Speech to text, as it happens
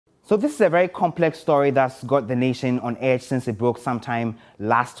So this is a very complex story that's got the nation on edge since it broke sometime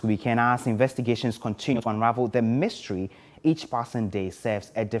last week. And as investigations continue to unravel the mystery, each passing day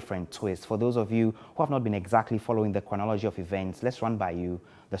serves a different twist. For those of you who have not been exactly following the chronology of events, let's run by you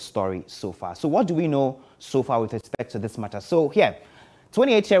the story so far. So what do we know so far with respect to this matter? So here,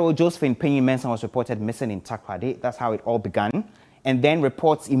 28-year-old Josephine Penny-Mensah was reported missing in Tokoradi. That's how it all began. And then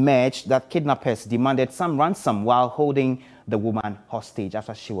reports emerged that kidnappers demanded some ransom while holding the woman hostage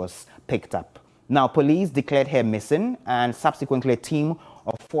after she was picked up. Now, police declared her missing, and subsequently a team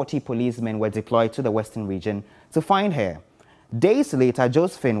of 40 policemen were deployed to the western region to find her. Days later,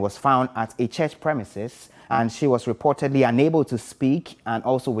 Josephine was found at a church premises, and she was reportedly unable to speak and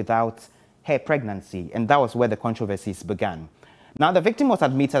also without her pregnancy. And that was where the controversies began. Now, the victim was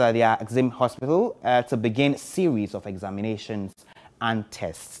admitted at the Exim Hospital to begin a series of examinations and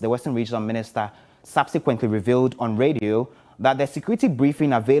tests. The Western Regional Minister subsequently revealed on radio that the security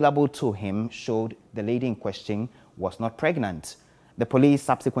briefing available to him showed the lady in question was not pregnant. The police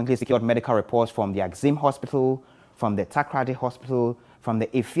subsequently secured medical reports from the Exim Hospital, from the Tokoradi Hospital, from the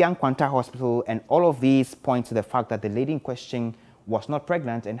Efiankwanta Hospital, and all of these point to the fact that the lady in question was not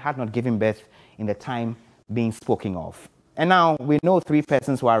pregnant and had not given birth in the time being spoken of. And now we know 3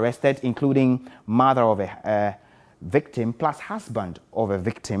 persons were arrested, including mother of a victim plus husband of a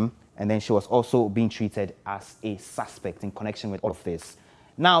victim. And then she was also being treated as a suspect in connection with all of this.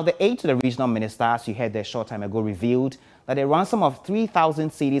 Now, the aide to the regional minister, as you heard there a short time ago, revealed that a ransom of 3,000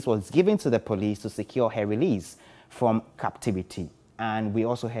 cedis was given to the police to secure her release from captivity. And we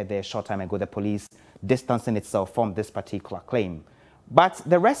also heard there a short time ago the police distancing itself from this particular claim. But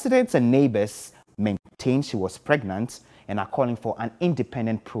the residents and neighbors maintain she was pregnant and are calling for an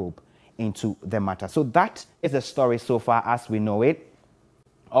independent probe into the matter. So that is the story so far as we know it.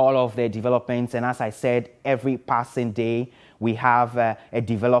 All of the developments, and as I said, every passing day we have a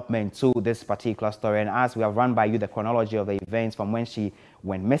development to this particular story. And as we have run by you the chronology of the events from when she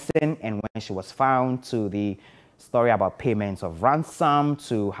went missing and when she was found, to the story about payments of ransom,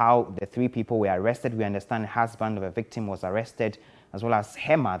 to how the 3 people were arrested. We understand the husband of a victim was arrested, as well as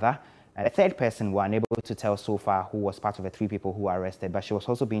her mother. And the 3rd person we're unable to tell so far who was part of the 3 people who were arrested, but she was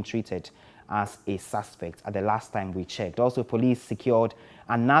also being treated as a suspect at the last time we checked. Also, police secured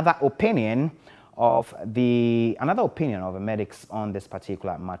another opinion of the medics on this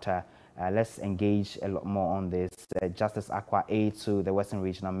particular matter. Let's engage a lot more on this. Justice Akwa, aide to the Western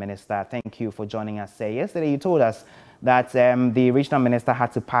Regional Minister, thank you for joining us. Yesterday you told us that the Regional Minister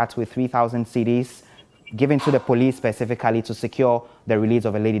had to part with 3,000 cedis given to the police specifically to secure the release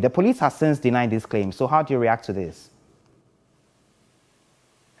of a lady. The police has since denied these claims. So how do you react to this?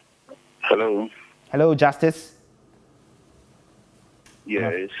 Hello. Hello, Justice.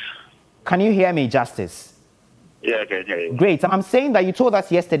 Yes. Can you hear me, Justice? Yeah, I can hear you. Great. I'm saying that you told us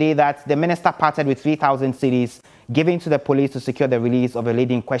yesterday that the minister parted with 3,000 cedis given to the police to secure the release of a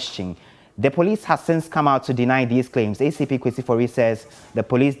lady in question. The police has since come out to deny these claims. ACP Kwesi Fori says the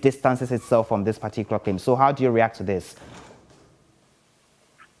police distances itself from this particular claim. So how do you react to this?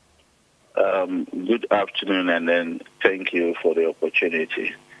 Good afternoon, and then thank you for the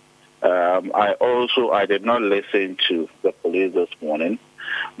opportunity. I did not listen to the police this morning,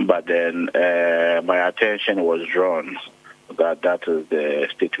 but then my attention was drawn that is the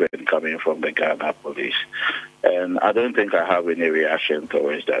statement coming from the Ghana police. And I don't think I have any reaction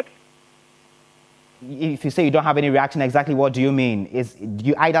towards that. If you say you don't have any reaction, exactly what do you mean?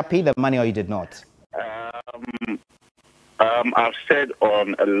 You either pay the money or you did not? I've said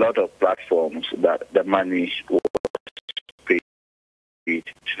on a lot of platforms that the money was paid.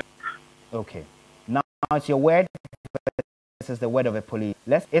 Okay. Now it's your word versus the word of a police.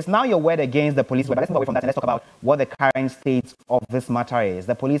 It's now your word against the police. But let's move away from that and let's talk about what the current state of this matter is.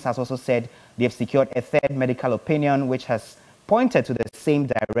 The police has also said they've secured a 3rd medical opinion, which has pointed to the same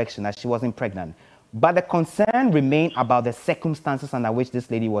direction, that she wasn't pregnant. But the concern remains about the circumstances under which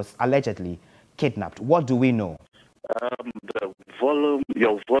this lady was allegedly kidnapped. What do we know?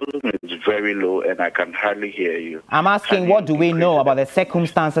 Your volume is very low and I can hardly hear you. I'm asking, what do we know about the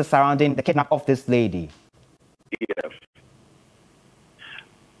circumstances surrounding the kidnap of this lady? Yeah.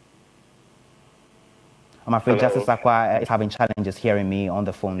 I'm afraid Hello? Justice Akwa is having challenges hearing me on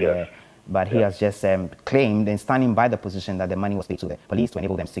the phone there. But he has just claimed and standing by the position that the money was paid to the police to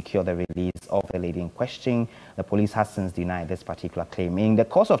enable them to secure the release of the lady in question. The police has since denied this particular claim. In the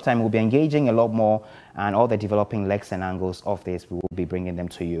course of time, we'll be engaging a lot more, and all the developing legs and angles of this, we will be bringing them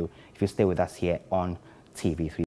to you if you stay with us here on TV3.